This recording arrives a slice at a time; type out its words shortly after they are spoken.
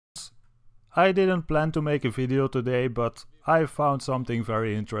I didn't plan to make a video today, but I found something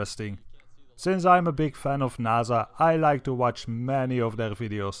very interesting. Since I'm a big fan of NASA, I like to watch many of their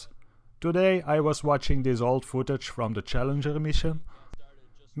videos. Today I was watching this old footage from the Challenger mission.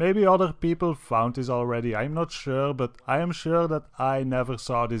 Maybe other people found this already, I'm not sure, but I am sure that I never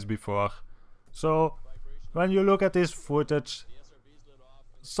saw this before. So, when you look at this footage,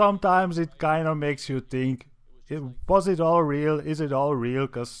 sometimes it kinda makes you think, was it all real? Is it all real?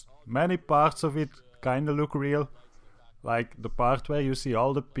 Cause many parts of it kinda look real. Like the part where you see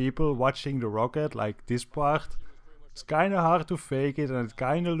all the people watching the rocket, like this part. It's kinda hard to fake it and it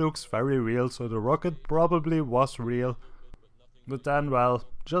kinda looks very real, so the rocket probably was real. But then, well,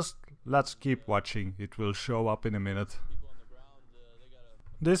 just let's keep watching, it will show up in a minute.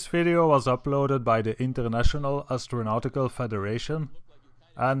 This video was uploaded by the International Astronautical Federation.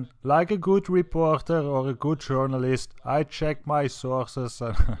 And like a good reporter or a good journalist, I check my sources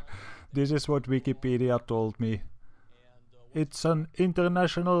and this is what Wikipedia told me. It's an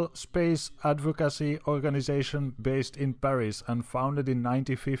international space advocacy organization based in Paris and founded in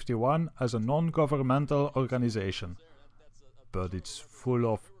 1951 as a non-governmental organization. But it's full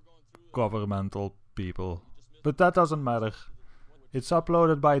of governmental people. But that doesn't matter. It's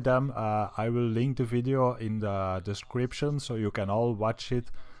uploaded by them. I will link the video in the description so you can all watch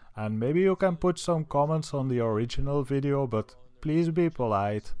it. And maybe you can put some comments on the original video, but please be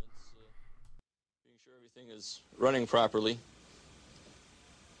polite. Making sure everything is running properly.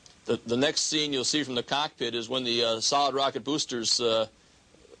 The next scene you'll see from the cockpit is when the solid rocket boosters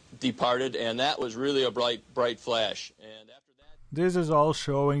departed, and that was really a bright flash. And after that, this is all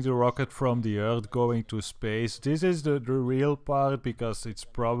showing the rocket from the Earth going to space. This is the real part because it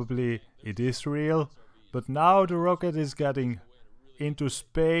is real. But now the rocket is getting into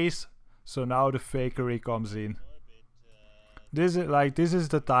space, so now the fakery comes in. This is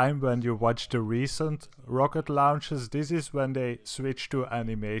the time when you watch the recent rocket launches. This is when they switch to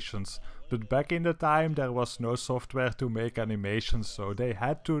animations. But back in the time there was no software to make animations, so they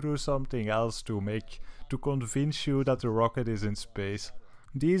had to do something else to convince you that the rocket is in space.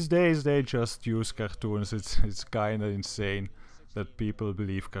 These days they just use cartoons. It's kinda insane that people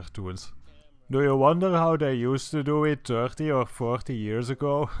believe cartoons. Do you wonder how they used to do it 30 or 40 years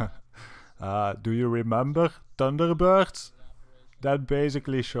ago? Do you remember Thunderbirds? That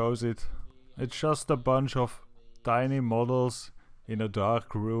basically shows it. It's just a bunch of tiny models in a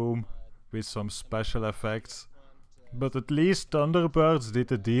dark room with some special effects. But at least Thunderbirds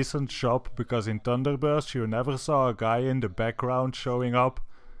did a decent job, because in Thunderbirds you never saw a guy in the background showing up.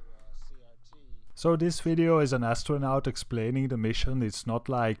 So this video is an astronaut explaining the mission. It's not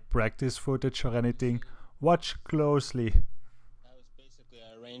like practice footage or anything. Watch closely. That was basically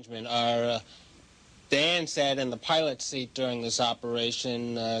our arrangement. Dan sat in the pilot seat during this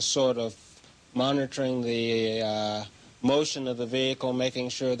operation, sort of monitoring the motion of the vehicle, making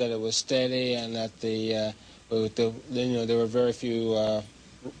sure that it was steady and that there were very few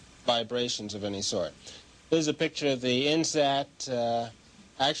vibrations of any sort. Here's a picture of the INSAT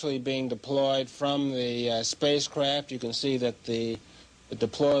actually being deployed from the spacecraft. You can see that the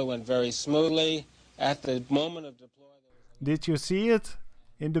deploy went very smoothly. At the moment of deploy... Did you see it?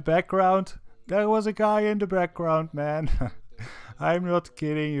 In the background? There was a guy in the background, man. I'm not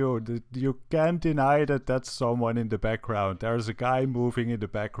kidding you. You can't deny that that's someone in the background. There's a guy moving in the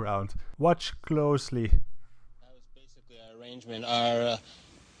background. Watch closely. That was basically our arrangement.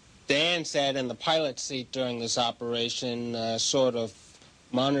 Dan sat in the pilot seat during this operation, sort of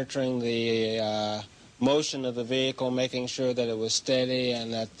monitoring the motion of the vehicle, making sure that it was steady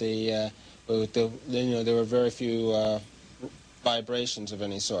and that there were very few vibrations of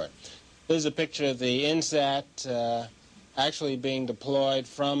any sort. Here's a picture of the INSAT actually being deployed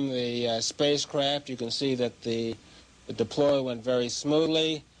from the spacecraft. You can see that the deploy went very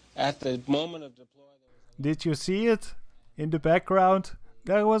smoothly. At the moment of deploy... Did you see it? In the background?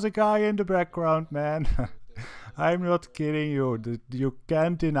 There was a guy in the background, man. I'm not kidding you. You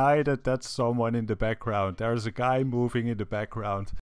can't deny that that's someone in the background. There's a guy moving in the background.